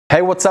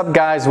Hey, what's up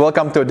guys?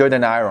 Welcome to Dirt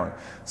and Iron.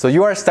 So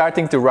you are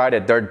starting to ride a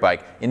dirt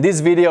bike. In this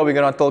video we're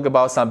going to talk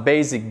about some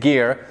basic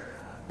gear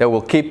that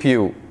will keep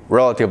you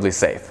relatively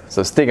safe.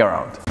 So stick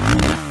around.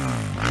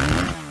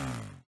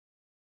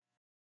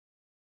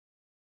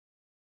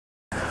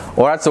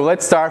 Alright, so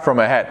let's start from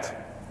ahead.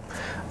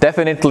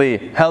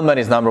 Definitely helmet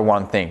is number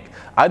one thing.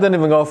 I don't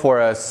even go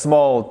for a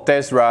small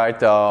test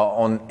ride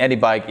on any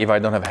bike if I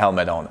don't have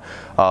helmet on.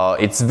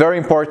 It's very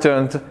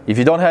important. If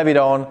you don't have it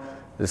on,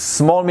 a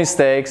small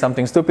mistake,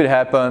 something stupid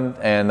happened,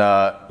 and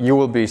you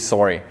will be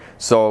sorry.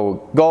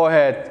 So go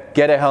ahead,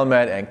 get a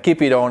helmet and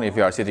keep it on if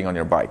you are sitting on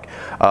your bike.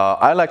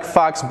 I like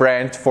Fox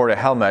brand for the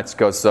helmets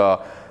because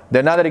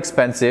they're not that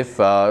expensive.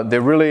 They're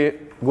really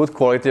good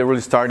quality,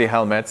 really sturdy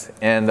helmets,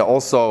 and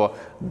also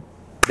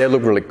they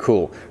look really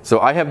cool. So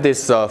I have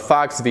this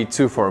Fox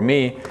V2 for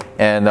me,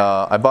 and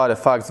I bought a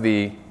Fox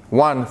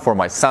V1 for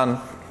my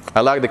son.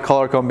 I like the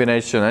color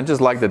combination, I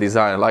just like the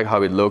design, I like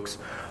how it looks.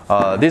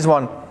 This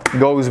one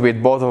goes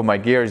with both of my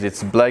gears.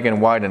 It's black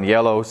and white and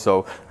yellow,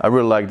 so I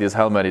really like this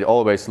helmet. It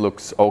always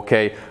looks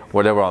okay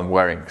whatever I'm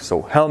wearing.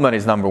 So helmet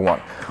is number one.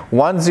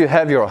 Once you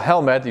have your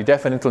helmet, you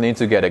definitely need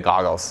to get a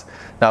goggles.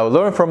 Now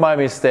learn from my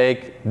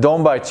mistake.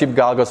 Don't buy cheap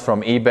goggles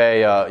from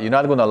eBay. You're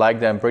not gonna like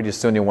them. Pretty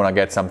soon you want to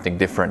get something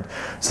different.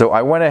 So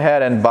I went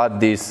ahead and bought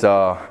this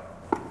 100%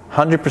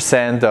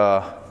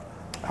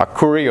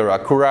 Akuri or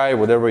Akurai,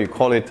 whatever you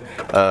call it.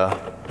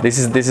 This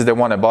is the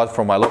one I bought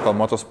from my local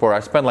motorsport. I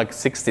spent like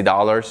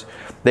 $60.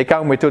 They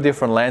come with two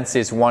different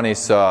lenses. One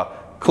is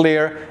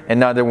clear,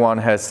 another one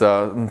has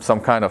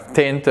some kind of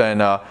tint,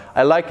 and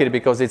I like it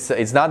because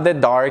it's not that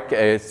dark.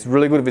 It's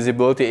really good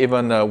visibility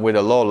even with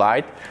a low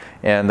light,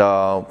 and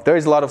there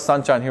is a lot of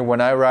sunshine here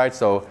when I ride,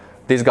 so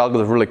these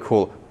goggles are really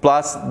cool.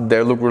 Plus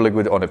they look really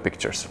good on the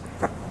pictures.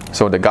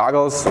 So the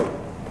goggles.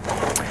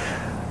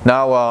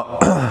 Now,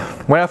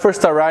 when I first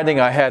started riding,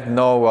 I had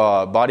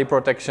no body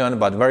protection,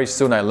 but very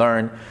soon I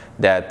learned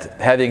that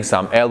having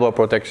some elbow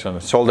protection,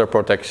 shoulder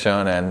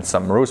protection, and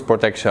some wrist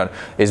protection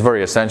is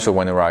very essential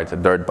when you ride a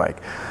dirt bike.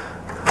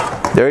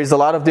 There is a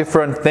lot of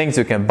different things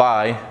you can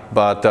buy,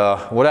 but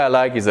what I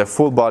like is a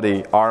full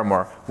body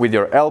armor with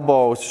your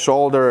elbows,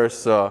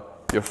 shoulders,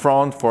 your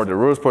front for the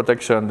wrist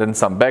protection, then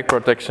some back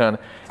protection,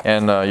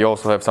 and you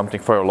also have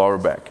something for your lower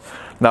back.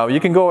 Now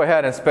you can go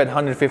ahead and spend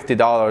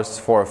 $150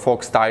 for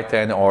Fox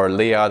Titan or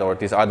Lead or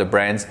these other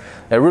brands.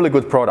 They're really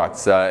good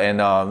products, and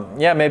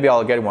yeah, maybe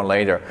I'll get one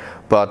later.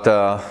 But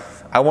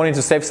I wanted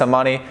to save some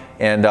money,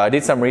 and I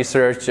did some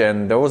research,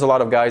 and there was a lot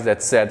of guys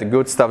that said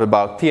good stuff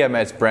about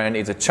TMS brand.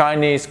 It's a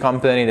Chinese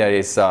company that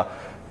is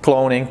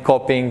cloning,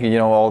 copying, you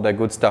know, all the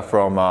good stuff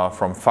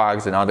from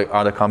Fox and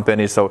other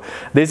companies. So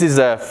this is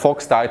a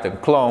Fox Titan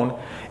clone,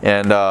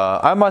 and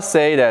I must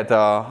say that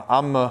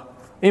I'm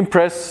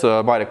impressed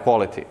by the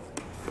quality.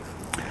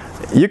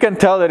 You can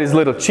tell that it's a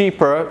little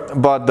cheaper,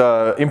 but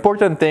the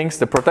important things,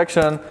 the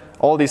protection,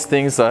 all these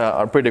things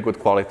are pretty good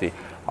quality.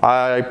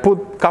 I put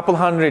a couple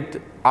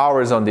hundred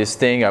hours on this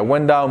thing. I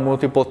went down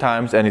multiple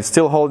times and it's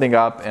still holding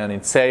up, and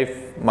it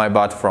saved my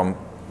butt from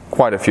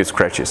quite a few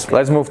scratches.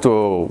 Let's move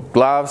to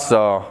gloves.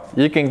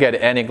 You can get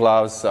any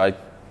gloves. I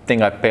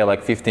think I pay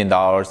like $15,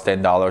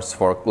 $10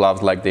 for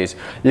gloves like this.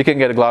 You can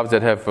get gloves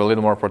that have a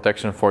little more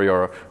protection for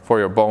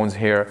your bones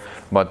here,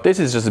 but this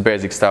is just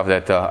basic stuff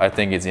that I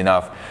think is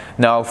enough.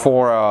 Now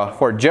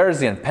for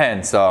jersey and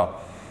pants,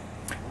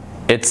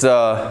 it's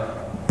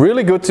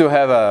really good to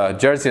have a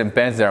jersey and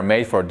pants that are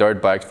made for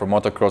dirt bikes, for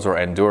motocross or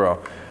enduro,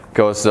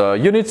 because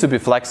you need to be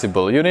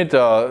flexible. You need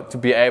to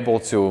be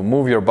able to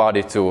move your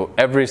body to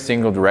every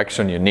single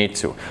direction you need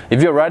to.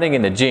 If you're riding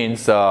in the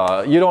jeans,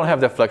 you don't have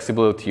the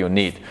flexibility you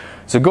need.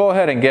 So go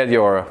ahead and get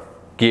your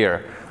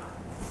gear.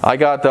 I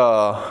got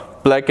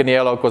black and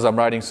yellow because I'm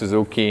riding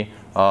Suzuki.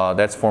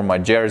 That's for my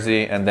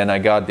jersey, and then I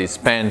got these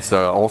pants,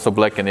 also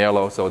black and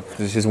yellow. So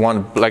this is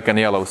one black and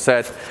yellow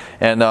set,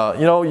 and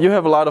you know, you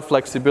have a lot of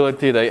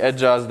flexibility. They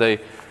adjust,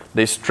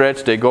 they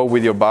stretch, they go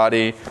with your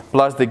body.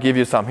 Plus, they give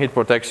you some heat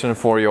protection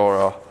for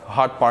your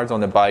hard parts on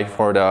the bike,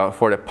 for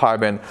the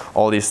pipe and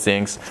all these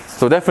things.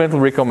 So definitely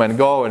recommend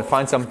go and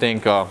find something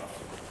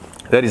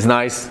that is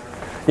nice.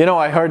 You know,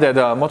 I heard that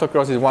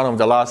motocross is one of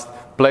the last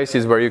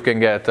places where you can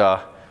get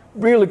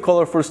really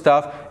colorful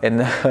stuff and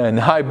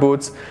high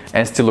boots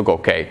and still look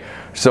okay.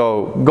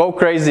 So go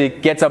crazy,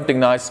 get something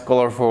nice,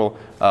 colorful.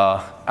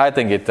 I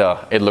think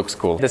it looks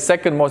cool. The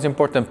second most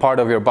important part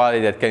of your body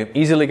that can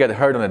easily get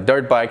hurt on a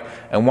dirt bike,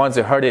 and once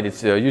you hurt it,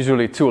 it's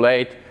usually too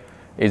late,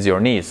 is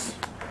your knees.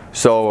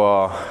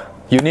 So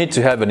you need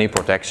to have a knee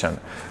protection.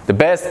 The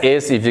best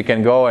is if you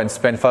can go and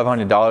spend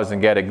 $500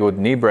 and get a good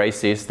knee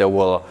braces that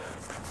will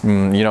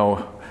you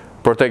know,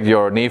 protect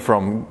your knee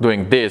from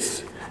doing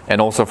this and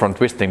also from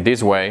twisting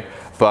this way.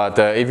 But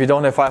if you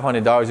don't have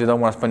 $500, you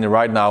don't want to spend it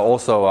right now.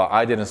 Also,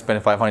 I didn't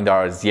spend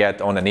 $500 yet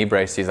on the knee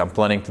braces. I'm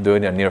planning to do it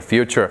in the near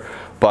future.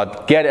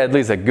 But get at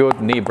least a good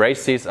knee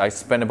braces. I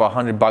spent about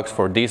 $100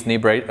 for these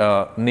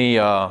knee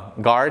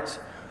guards.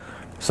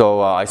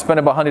 So I spent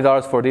about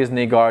 $100 for these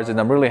knee guards, and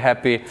I'm really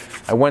happy.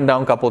 I went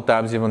down a couple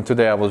times. Even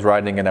today I was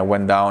riding and I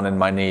went down and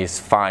my knee is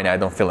fine. I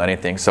don't feel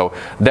anything. So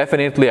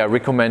definitely I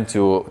recommend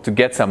to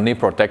get some knee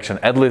protection,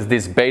 at least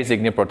this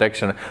basic knee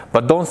protection.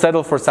 But don't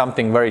settle for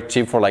something very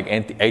cheap for like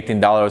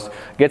 $18.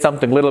 Get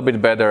something a little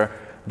bit better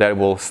that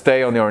will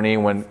stay on your knee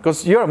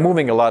because you're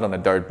moving a lot on a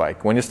dirt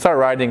bike. When you start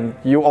riding,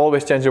 you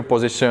always change your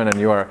position and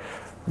you are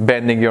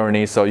bending your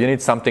knee. So you need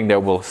something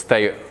that will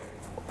stay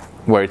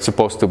where it's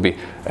supposed to be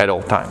at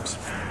all times.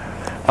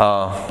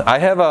 I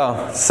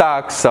have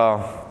socks.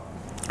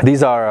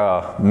 These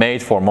are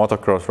made for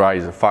motocross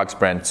riders, Fox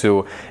brand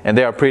too, and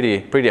they are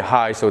pretty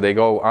high, so they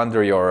go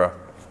under your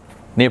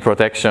knee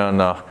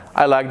protection.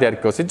 I like that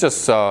because it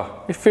just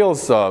it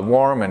feels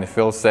warm and it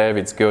feels safe.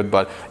 It's good,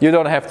 but you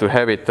don't have to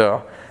have it.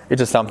 It's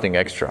just something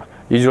extra.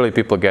 Usually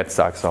people get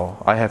socks, so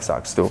I have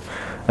socks too,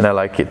 and I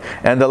like it.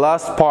 And the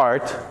last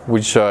part,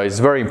 which is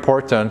very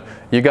important,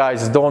 you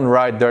guys don't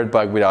ride dirt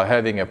bike without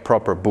having a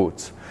proper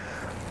boots.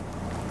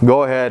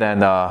 Go ahead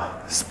and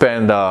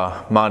spend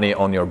money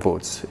on your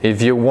boots.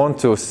 If you want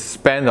to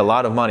spend a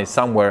lot of money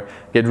somewhere,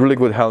 get really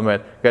good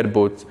helmet, get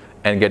boots,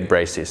 and get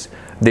braces.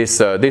 These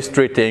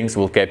 3 things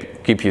will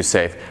keep you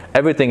safe.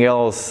 Everything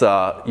else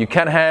you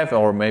can have,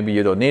 or maybe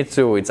you don't need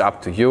to, it's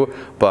up to you.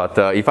 But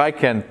if I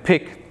can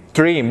pick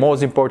 3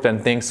 most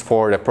important things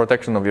for the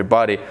protection of your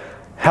body: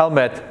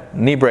 helmet,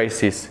 knee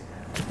braces,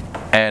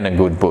 and a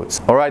good boots.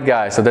 Alright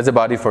guys, so that's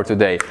about it for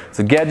today.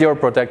 So get your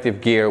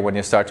protective gear when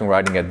you're starting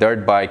riding a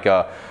dirt bike.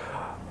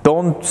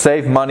 Don't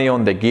save money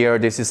on the gear.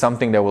 This is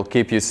something that will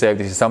keep you safe.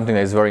 This is something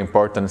that is very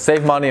important.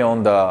 Save money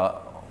on the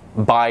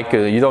bike.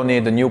 You don't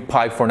need a new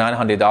pipe for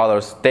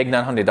 $900. Take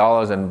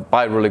 $900 and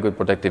buy really good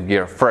protective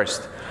gear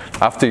first.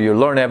 After you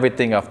learn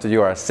everything, after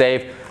you are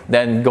safe,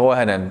 then go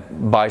ahead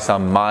and buy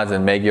some mods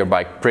and make your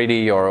bike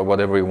pretty or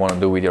whatever you want to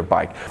do with your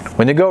bike.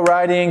 When you go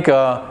riding,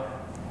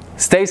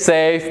 stay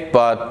safe,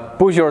 but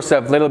push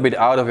yourself a little bit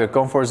out of your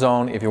comfort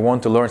zone. If you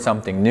want to learn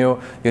something new,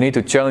 you need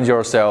to challenge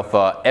yourself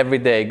every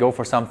day. Go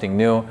for something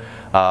new.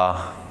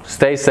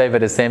 Stay safe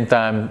at the same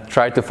time.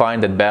 Try to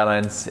find that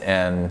balance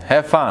and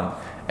have fun.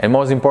 And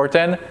most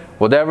important,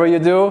 whatever you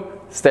do,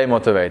 stay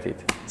motivated.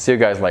 See you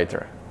guys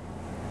later.